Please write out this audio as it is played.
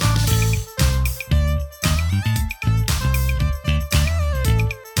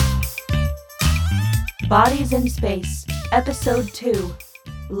Bodies in Space, Episode 2,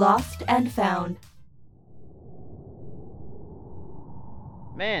 Lost and Found.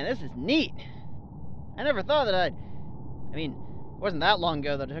 Man, this is neat. I never thought that it wasn't that long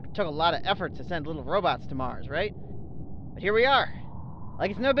ago that it took a lot of effort to send little robots to Mars, right? But here we are.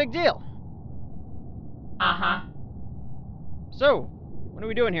 Like it's no big deal. Uh-huh. So, what are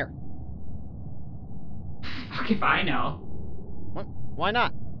we doing here? Fuck if I know. What? Why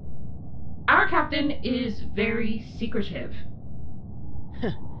not? Our captain is very secretive.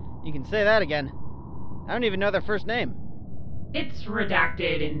 You can say that again. I don't even know their first name. It's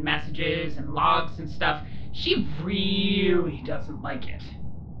redacted in messages and logs and stuff. She really doesn't like it.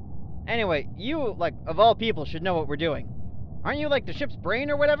 Anyway, you, of all people, should know what we're doing. Aren't you, the ship's brain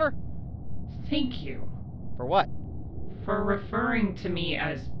or whatever? Thank you. For what? For referring to me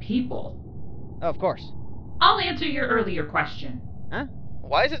as people. Oh, of course. I'll answer your earlier question. Huh?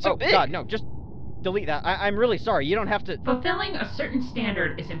 Why is it so big? Oh, God, no, just delete that. I'm really sorry. You don't have to... Fulfilling a certain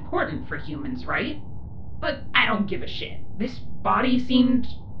standard is important for humans, right? But I don't give a shit. This body seemed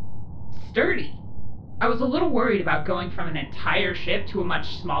sturdy. I was a little worried about going from an entire ship to a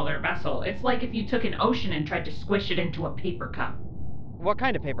much smaller vessel. It's like if you took an ocean and tried to squish it into a paper cup. What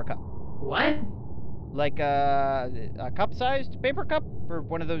kind of paper cup? What? Like a cup-sized paper cup? Or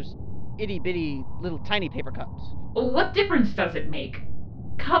one of those itty-bitty little tiny paper cups? What difference does it make?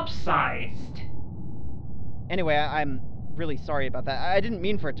 Cup-sized. Anyway, I'm really sorry about that. I didn't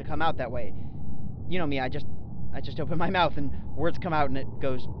mean for it to come out that way. You know me, I just open my mouth and words come out and it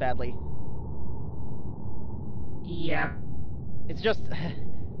goes badly. Yep. It's just...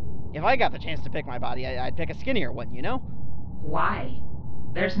 if I got the chance to pick my body, I'd pick a skinnier one, you know? Why?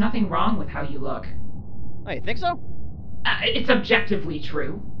 There's nothing wrong with how you look. Oh, you think so? It's objectively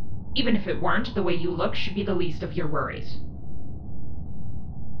true. Even if it weren't, the way you look should be the least of your worries.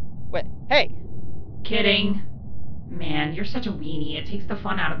 Wait, hey! Kidding. Man, you're such a weenie. It takes the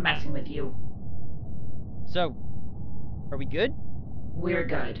fun out of messing with you. So, are we good? We're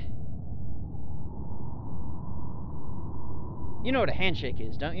good. You know what a handshake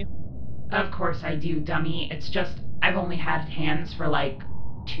is, don't you? Of course I do, dummy. It's just, I've only had hands for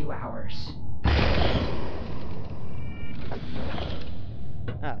 2 hours.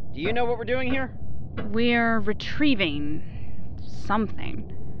 Do you know what we're doing here? We're retrieving something.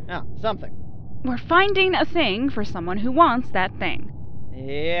 Something. We're finding a thing for someone who wants that thing.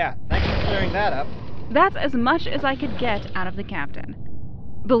 Yeah, thanks for clearing that up. That's as much as I could get out of the captain.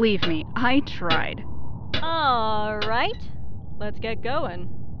 Believe me, I tried. All right, let's get going.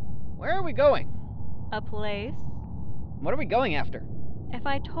 Where are we going? A place. What are we going after? If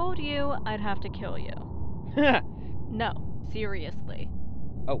I told you, I'd have to kill you. No, seriously.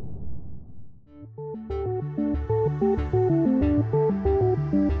 Oh.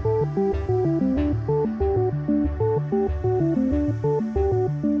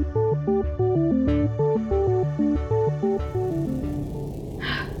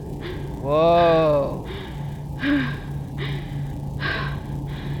 Whoa.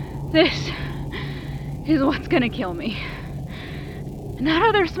 This is what's gonna kill me. Not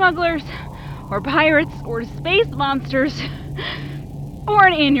other smugglers, or pirates, or space monsters, or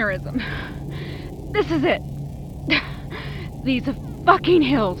an aneurysm. This is it. These fucking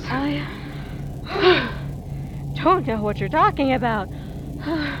hills. I don't know what you're talking about.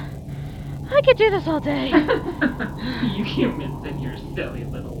 I could do this all day. You humans and your silly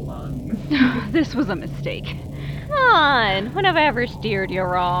little lungs. This was a mistake. Come on, when have I ever steered you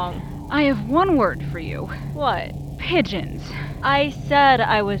wrong? I have one word for you. What? Pigeons. I said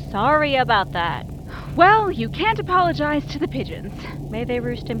I was sorry about that. Well, you can't apologize to the pigeons. May they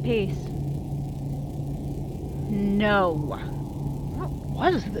roost in peace. No.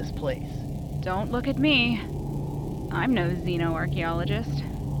 What is this place? Don't look at me. I'm no xenoarchaeologist.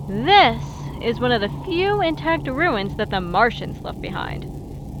 This is one of the few intact ruins that the Martians left behind.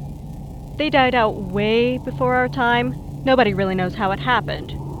 They died out way before our time. Nobody really knows how it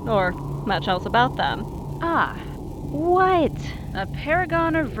happened, or much else about them. Ah, What? a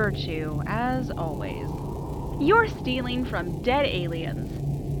paragon of virtue, as always. You're stealing from dead aliens.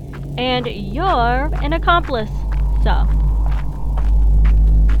 And you're an accomplice, so.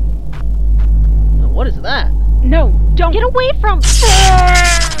 What is that? No, don't. Get away from...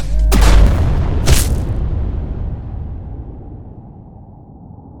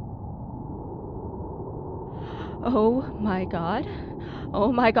 Oh my god.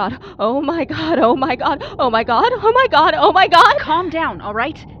 Oh my god. Oh my god. Oh my god. Oh my god. Oh my god. Oh my god. Calm down, all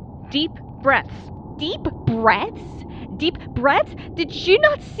right? Deep breaths. Deep breaths? Deep breaths? Did you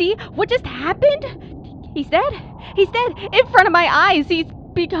not see what just happened? He's dead. He's dead. In front of my eyes. He's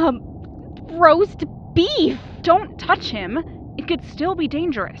become roast beef! Don't touch him. It could still be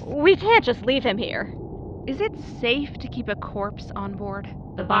dangerous. We can't just leave him here. Is it safe to keep a corpse on board?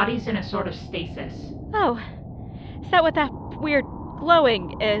 The body's in a sort of stasis. Oh, is that what that weird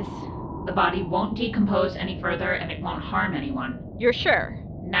glowing is? The body won't decompose any further and it won't harm anyone. You're sure?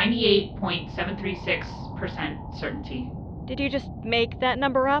 98.736% certainty. Did you just make that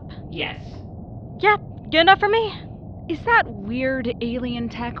number up? Yes. Yep, good enough for me? Is that weird alien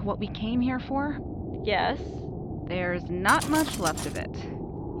tech what we came here for? Yes. There's not much left of it.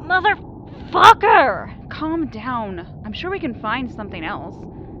 Motherfucker! Calm down. I'm sure we can find something else.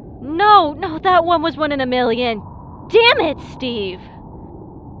 No, that one was 1 in a million. Damn it, Steve!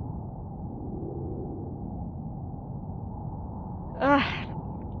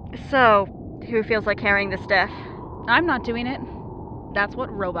 So, who feels like carrying the stuff? I'm not doing it. That's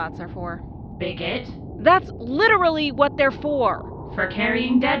what robots are for. Bigot? That's literally what they're for. For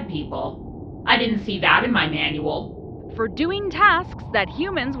carrying dead people. I didn't see that in my manual. For doing tasks that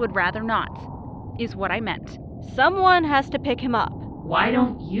humans would rather not, is what I meant. Someone has to pick him up. Why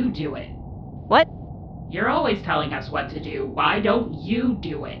don't you do it? What? You're always telling us what to do. Why don't you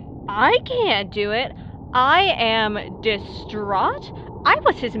do it? I can't do it. I am distraught. I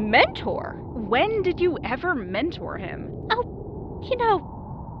was his mentor. When did you ever mentor him? Oh,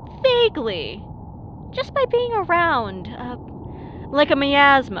 vaguely. Just by being around. Like a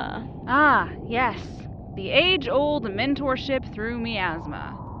miasma. Ah, yes. The age-old mentorship through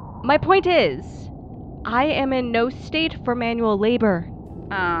miasma. My point is, I am in no state for manual labor.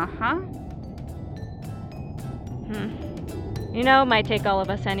 Uh-huh. Might take all of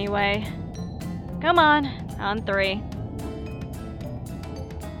us anyway. Come on 3.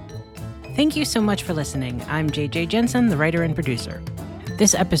 Thank you so much for listening. I'm JJ Jensen, the writer and producer.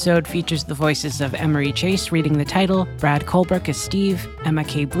 This episode features the voices of Emery Chase reading the title, Brad Colbrook as Steve, Emma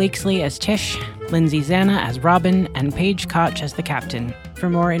K. Blakesley as Tish, Lindsay Zana as Robin, and Paige Koch as the captain. For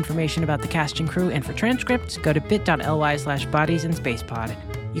more information about the cast and crew and for transcripts, go to bit.ly/bodiesandspacepod.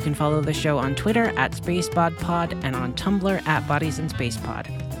 You can follow the show on Twitter @SpacebodPod and on Tumblr @BodiesAndSpacePod.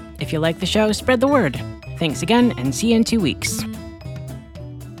 If you like the show, spread the word. Thanks again, and see you in 2 weeks.